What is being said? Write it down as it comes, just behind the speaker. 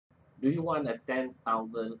Do you want a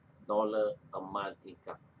 $10,000 a month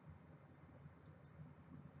income?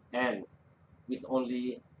 And with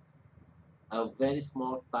only a very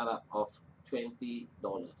small startup of $20,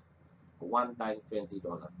 one time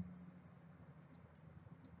 $20.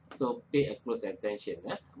 So pay a close attention.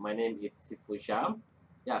 My name is Sifu Sham.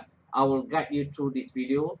 Yeah, I will guide you through this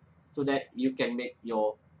video so that you can make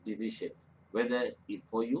your decision whether it's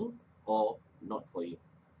for you or not for you.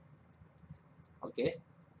 Okay.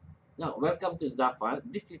 Now, welcome to Zafar.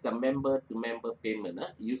 This is a member-to-member payment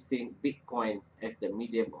using Bitcoin as the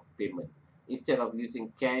medium of payment. Instead of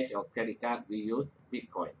using cash or credit card, we use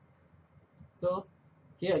Bitcoin. So,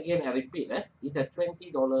 here again, I repeat, it's a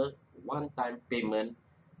 $20 one-time payment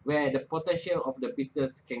where the potential of the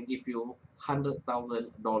business can give you $100,000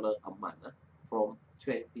 a month from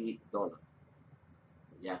 $20.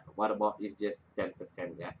 Yeah, what about it's just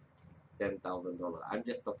 10%, guys? $10,000. I'm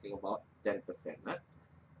just talking about 10%.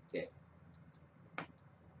 Okay.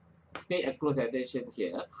 Pay a close attention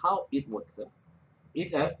here how it works.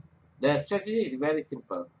 Is a The strategy is very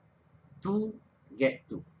simple. To get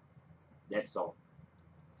to. That's all.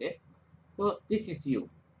 Okay. So this is you.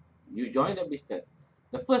 You join the business.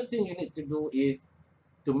 The first thing you need to do is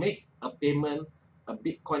to make a payment, a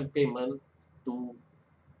Bitcoin payment to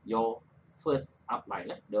your first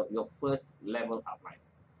upline, your first level upline.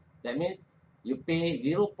 That means you pay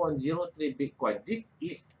 0.03 Bitcoin. This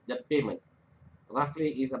is the payment. Roughly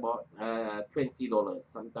is about $20,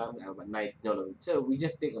 sometimes about $19. So we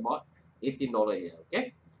just take about $18 here,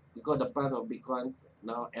 okay? Because the price of Bitcoin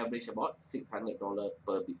now average about $600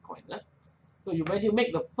 per Bitcoin. So when you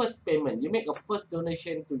make the first payment, you make a first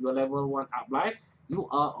donation to your level 1 upline, you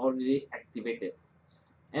are already activated.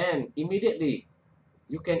 And immediately,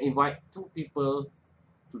 you can invite 2 people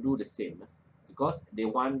to do the same. Because they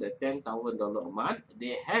want the $10,000 a month,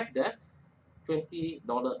 they have the $20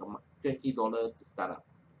 a month, $20 to start up.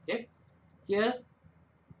 Okay, here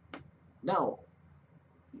now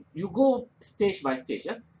you go stage by stage.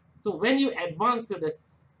 So when you advance to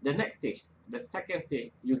the next stage, the second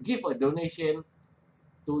stage, you give a donation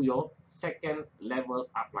to your second level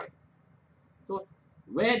upline. So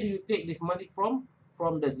where do you take this money from?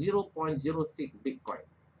 From the 0.06 Bitcoin.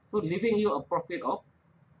 So leaving you a profit of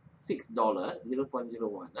 $6,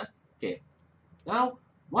 0.01. Okay. Now,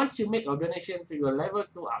 once you make a donation to your level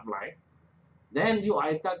 2 upline, then you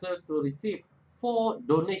are entitled to receive 4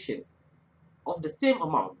 donations of the same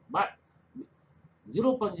amount, but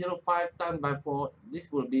 0.05 times by 4,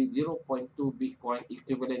 this will be 0.2 Bitcoin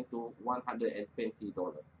equivalent to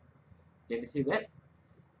 $120. Can you see that?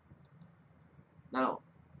 Now,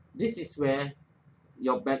 this is where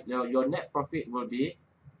your net profit will be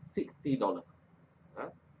 $60.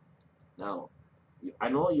 Now, I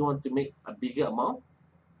know you want to make a bigger amount.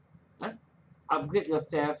 Upgrade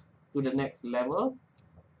yourself to the next level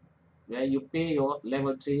where you pay your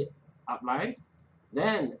level 3 upline.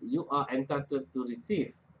 Then you are entitled to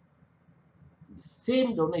receive the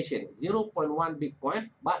same donation, 0.1 Bitcoin,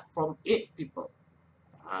 but from 8 people.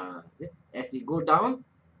 As it go down,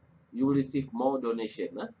 you will receive more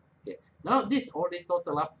donation. Okay. Now this already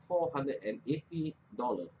total up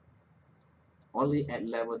 $480 only at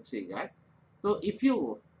level 3, guys. So if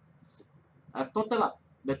you total up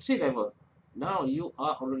the 3 levels, now you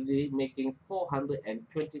are already making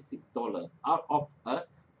 $426 out of a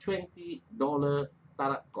 $20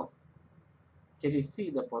 startup cost. Can you see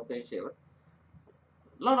the potential?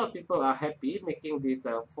 A lot of people are happy making this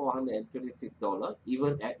 $426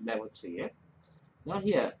 even at level 3. Now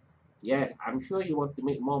here, yes, I'm sure you want to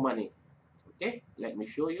make more money. Okay, let me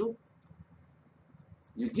show you.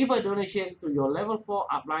 You give a donation to your level 4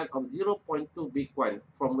 upline of 0.2 Bitcoin.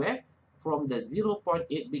 From where? From the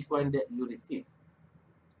 0.8 Bitcoin that you receive.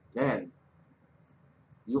 Then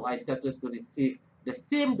you are entitled to receive the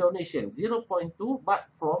same donation, 0.2, but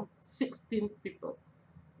from 16 people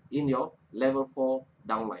in your level 4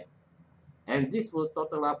 downline. And this will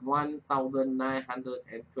total up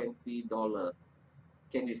 $1,920.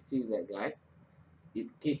 Can you see that, guys?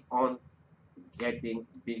 It keep on getting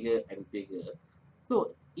bigger and bigger.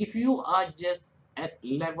 So if you are just at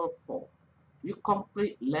level 4, you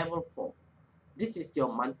complete level 4. This is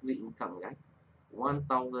your monthly income, guys.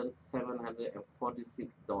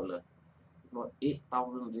 $1,746. About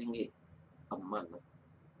 8,000 ringgit a month.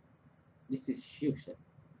 This is huge.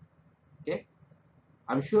 Okay.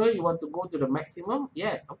 I'm sure you want to go to the maximum.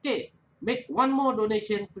 Yes. Okay. Make one more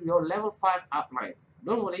donation to your level 5 upline.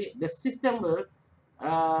 Don't worry. The system will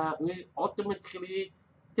automatically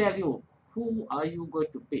tell you who are you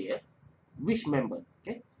going to pay, which member.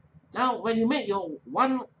 Okay. Now, when you make your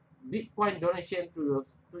 1 Bitcoin donation to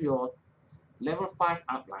your level 5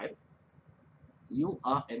 upline, you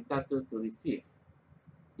are entitled to receive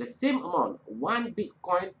the same amount, 1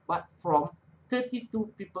 Bitcoin, but from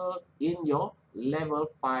 32 people in your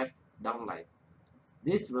level 5 downline.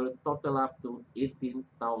 This will total up to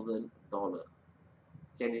 $18,000.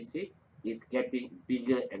 Can you see? It's getting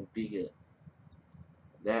bigger and bigger.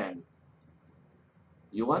 Then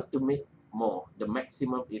you want to make more. The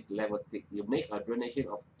maximum is level 6. You make a donation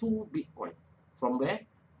of 2 Bitcoin. From where?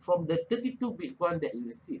 From the 32 Bitcoin that you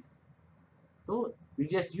receive. So you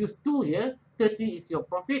just use 2 here. 30 is your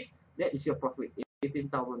profit. That is your profit.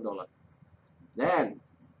 $18,000. Then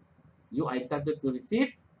you are entitled to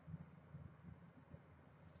receive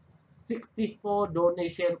 64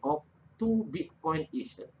 donation of 2 Bitcoin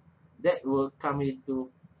each. That will come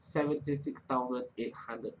into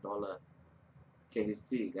 $76,800. Can you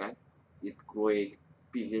see, guys? It's growing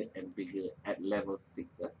bigger and bigger at level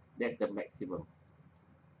 6. That's the maximum.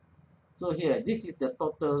 So here, this is the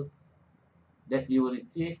total that you will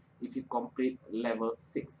receive if you complete level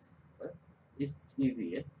 6. It's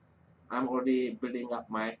easy. I'm already building up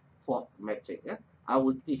my 4th metric. I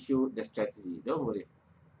will teach you the strategy. Don't worry.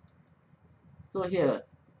 So here,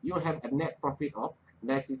 you have a net profit of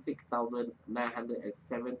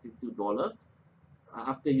 $96,972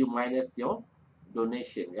 after you minus your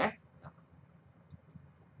donation, guys.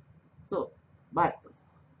 So, but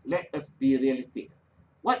let us be realistic.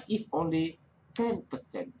 What if only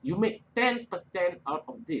 10%? You make 10% out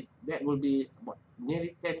of this. That will be about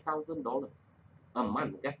nearly $10,000 a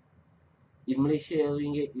month. Okay? In Malaysia,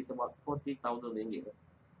 ringgit is about 40,000 ringgit.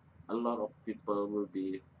 A lot of people will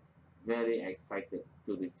be very excited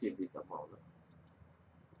to receive this amount.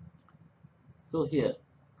 So here,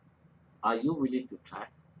 are you willing to try?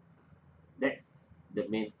 That's the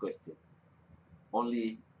main question.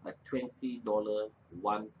 Only a $20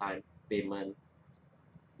 one-time payment.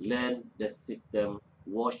 Learn the system,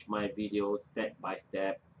 watch my videos step by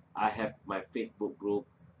step. I have my Facebook group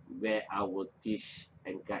where I will teach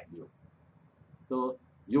and guide you. So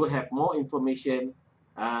you will have more information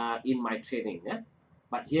in my training.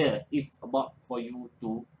 But here is about for you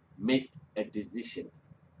to make a decision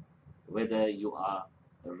whether you are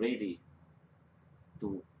ready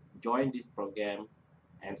to join this program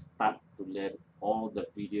and start to learn all the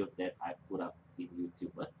videos that I put up in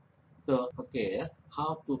YouTube. So, okay,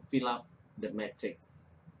 how to fill up the matrix,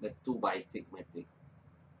 the 2x6 matrix.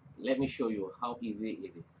 Let me show you how easy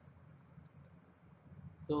it is.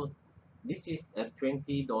 So, this is a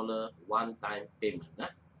 $20 one-time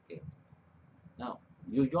payment. Okay. Now,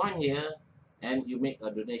 you join here and you make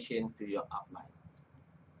a donation to your upline.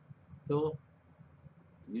 So,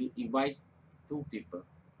 you invite 2 people.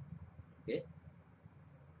 Okay.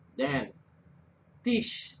 Then,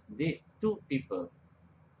 teach these 2 people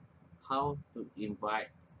how to invite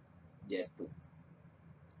their 2.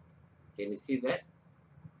 Can you see that?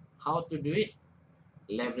 How to do it?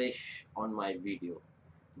 Leverage on my video.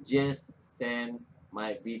 Just send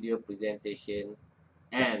my video presentation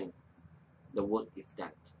and the work is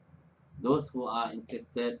done. Those who are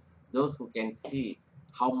interested, those who can see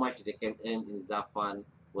how much they can earn in Zafan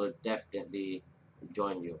will definitely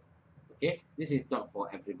join you. Okay, this is not for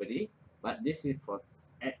everybody, but this is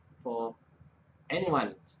for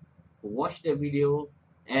anyone who watch the video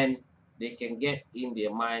and they can get in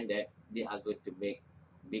their mind that they are going to make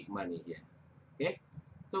big money here. Okay,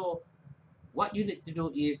 so what you need to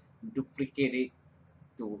do is duplicate it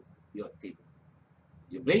to your team.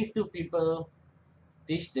 You bring 2 people,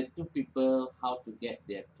 teach the 2 people how to get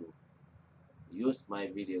their 2. Use my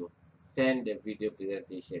video, send the video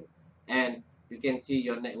presentation, and you can see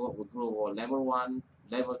your network will grow on level 1,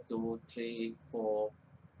 level 2, 3, 4,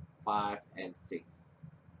 5, and 6.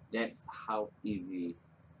 That's how easy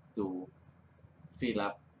to fill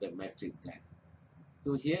up the matrix, guys.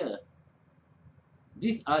 So here,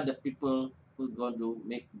 these are the people who's going to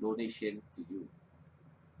make donation to you.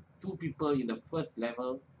 2 people in the first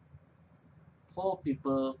level, 4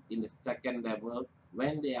 people in the second level.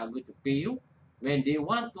 When they are going to pay you, when they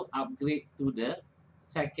want to upgrade to the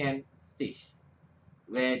second stage,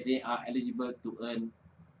 where they are eligible to earn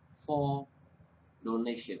 4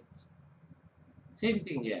 donations. Same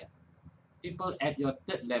thing here. People at your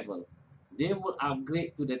 3rd level, they will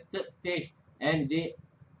upgrade to the 3rd stage, and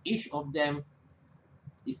each of them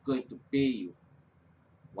is going to pay you.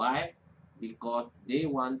 Why? Because they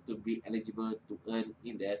want to be eligible to earn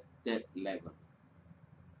in the 3rd level.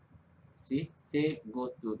 See, same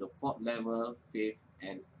goes to the 4th level, 5th,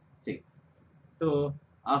 and 6th. So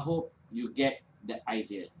I hope you get the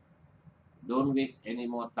idea. Don't waste any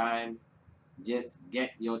more time. Just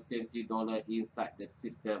get your $20 inside the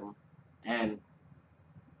system and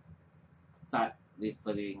start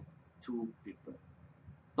referring to people.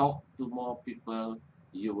 talk to more people,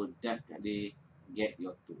 you will definitely get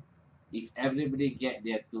your two. If everybody get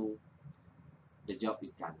their two, the job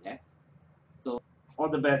is done. Yeah. So all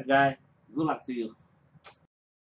the best, guys. Good luck to you.